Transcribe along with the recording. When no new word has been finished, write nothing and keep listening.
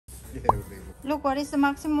Yeah, it would be. Look, what is the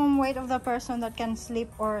maximum weight of the person that can sleep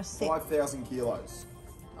or sit? 5,000 kilos.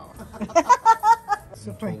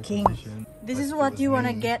 Super king. This is what you want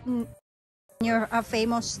to get in your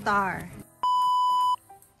famous star.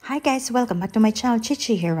 Hi guys, welcome back to my channel.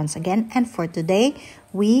 Cheche here once again, and for today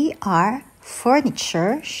we are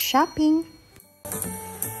furniture shopping.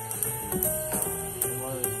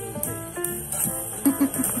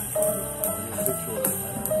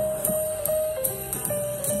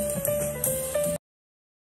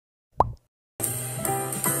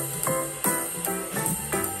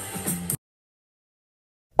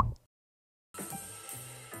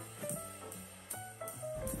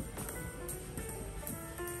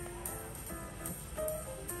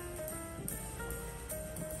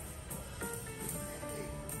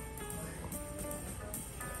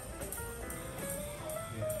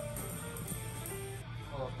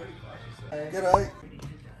 G'day.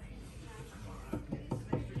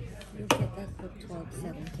 You get that for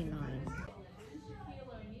 $12.79.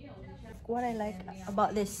 What I like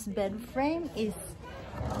about this bed frame is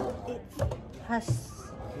it has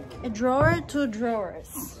a drawer, 2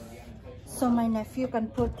 drawers, so my nephew can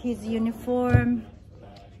put his uniform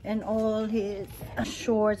and all his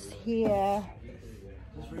shorts here,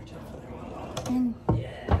 and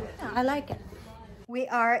yeah, I like it. We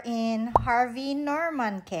are in Harvey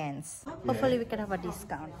Norman, Cairns. Hopefully we can have a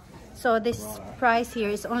discount. So this price here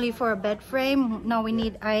is only for a bed frame. Now we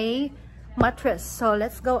need a mattress. So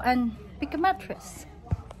let's go and pick a mattress.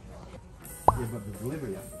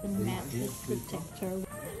 The mattress protector.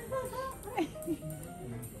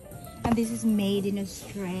 And this is made in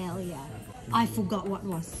Australia. I forgot what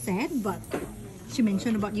was said, but she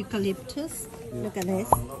mentioned about eucalyptus. Look at this.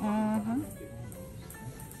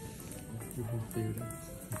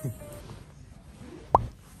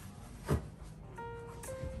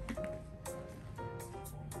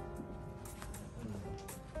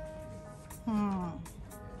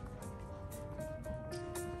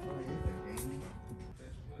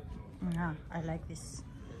 Yeah, I like this.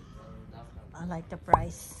 I like the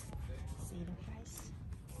price. See the price.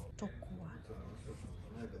 Tokwa.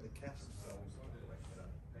 No, but the cast sells.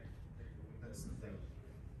 That's the thing.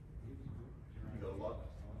 You got a lot.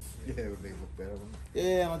 Yeah, it would be look better. Wouldn't it?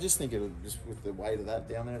 Yeah, and I just think it'll just with the weight of that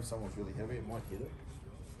down there, if someone's really heavy, it might hit it.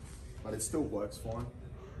 But it still works fine.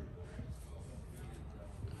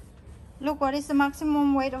 Look, what is the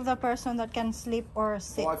maximum weight of the person that can sleep or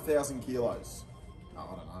sit? 5,000 kilos. Oh,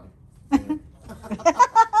 I don't know.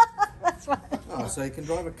 That's what. Oh, so you can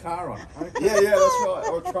drive a car on it. Okay. Yeah, that's right.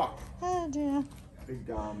 Or a truck. Oh dear. Big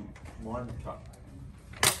mine truck.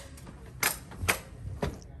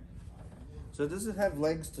 So does it have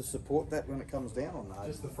legs to support that when it comes down or no?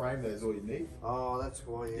 Just the frame there is all you need. Oh, that's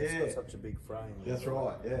why it's got such a big frame. That's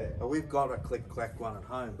right, yeah. Well, we've got a click-clack one at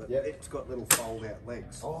home, but it's got little fold-out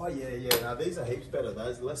legs. Oh, yeah. No, these are heaps better.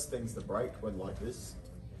 There's less things to break when like this.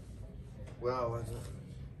 Well,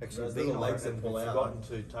 actually, Those been little on legs it and that pull out. forgotten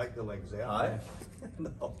to take the legs out. Hey?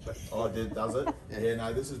 No, but Oh, does it? Yeah,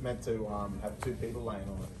 no, this is meant to have 2 people laying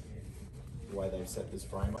on it. The way they've set this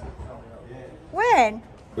frame up. When?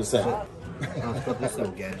 What's that? oh, it's got this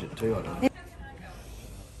little gadget too, I don't know.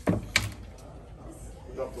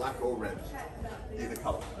 We've got black or red. Either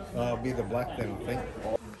colour. It'll be the black then, I think.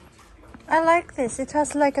 I like this. It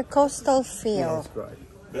has like a coastal feel. Yeah, that's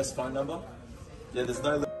great. Best phone number? Yeah, there's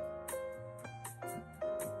no...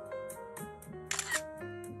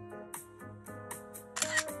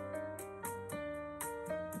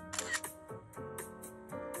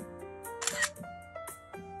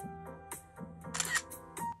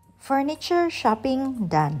 Furniture shopping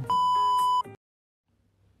done.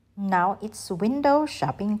 Now it's window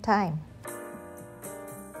shopping time.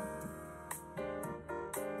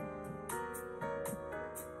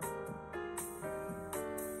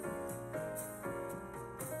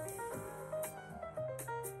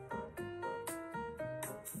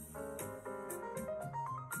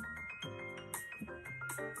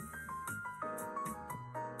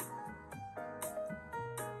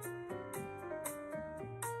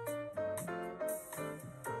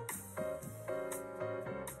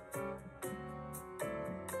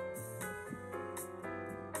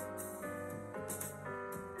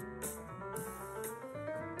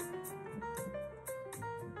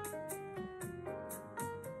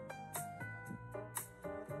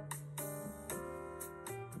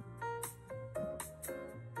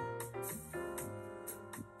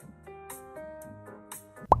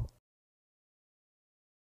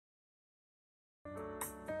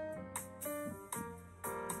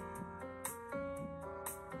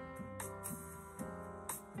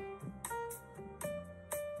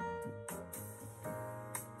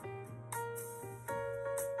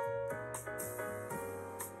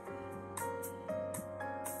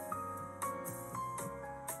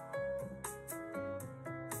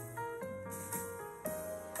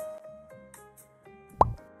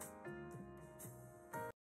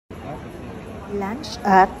 Lunch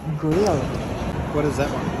at Grill. What is that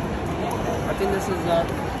one? I think this is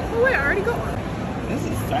oh wait, I already got one. This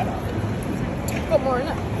is fatter. Got more in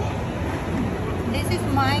it. This is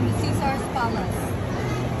my Caesar's Palace.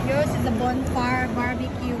 Yours is the Bonfire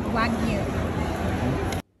Barbecue Wagyu.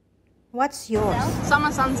 What's yours?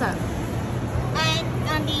 Summer Sunset. And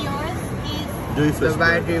Andy, yours is The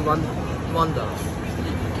Wagyu Wonder.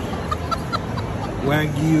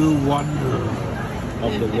 Wagyu Wonder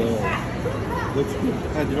of the world. Looks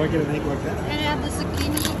good. Did I get an egg like that? and I have the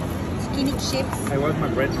zucchini chips, Hey, why's my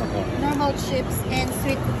bread not hot? normal chips, and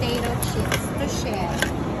sweet potato chips to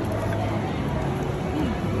share.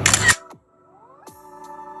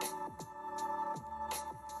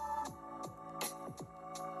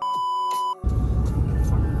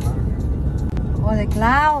 Oh, the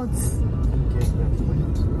clouds!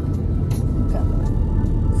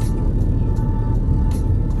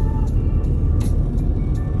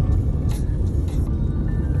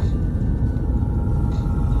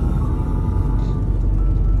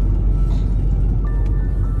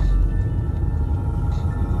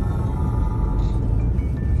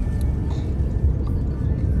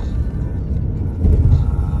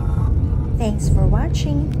 Thanks for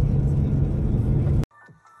watching.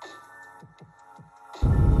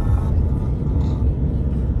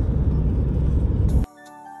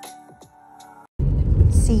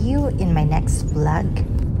 See you in my next vlog.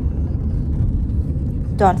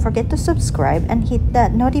 Don't forget to subscribe and hit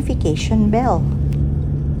that notification bell.